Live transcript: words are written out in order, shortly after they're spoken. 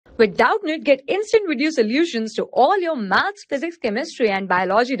With Doubtnut, get instant video solutions to all your maths, physics, chemistry, and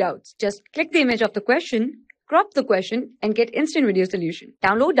biology doubts. Just click the image of the question, crop the question, and get instant video solution.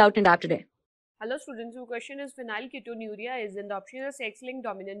 Download Doubtnut app today. Hello students, your question is phenylketonuria is in the option of sex-linked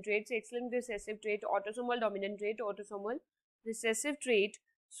dominant trait, sex-linked recessive trait, autosomal dominant trait, autosomal recessive trait.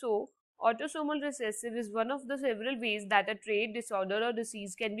 So, autosomal recessive is one of the several ways that a trait, disorder or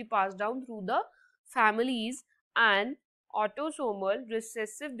disease can be passed down through the families, and autosomal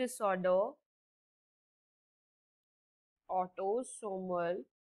recessive disorder, autosomal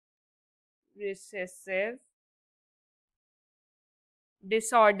recessive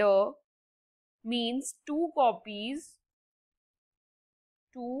disorder means two copies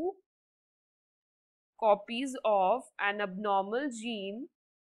of an abnormal gene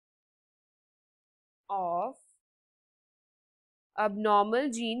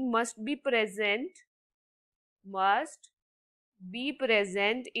must be present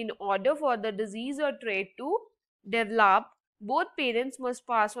in order for the disease or trait to develop. Both parents must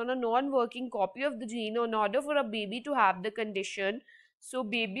pass on a non-working copy of the gene in order for a baby to have the condition. So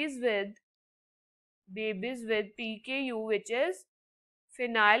babies with PKU, which is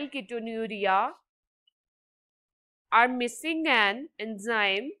phenylketonuria, are missing an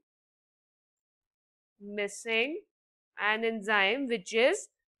enzyme which is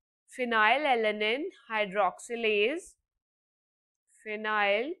phenylalanine hydroxylase.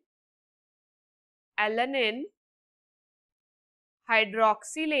 Phenylalanine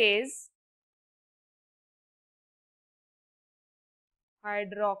hydroxylase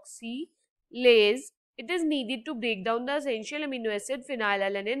it is needed to break down the essential amino acid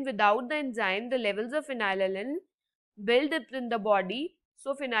phenylalanine. Without the enzyme, the levels of phenylalanine build up in the body.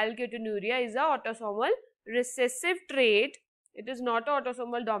 So phenylketonuria is a autosomal recessive trait. It is not an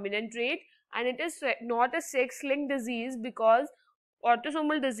autosomal dominant trait, and it is not a sex-linked disease, because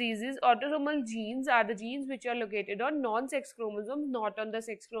autosomal genes are the genes which are located on non-sex chromosomes, not on the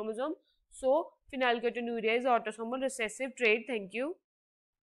sex chromosome. So phenylketonuria is autosomal recessive trait. Thank you.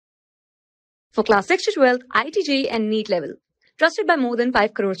 For class 6 to 12, IIT JEE and NEET level. Trusted by more than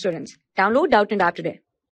 5 crore students. Download Doubtnut app today.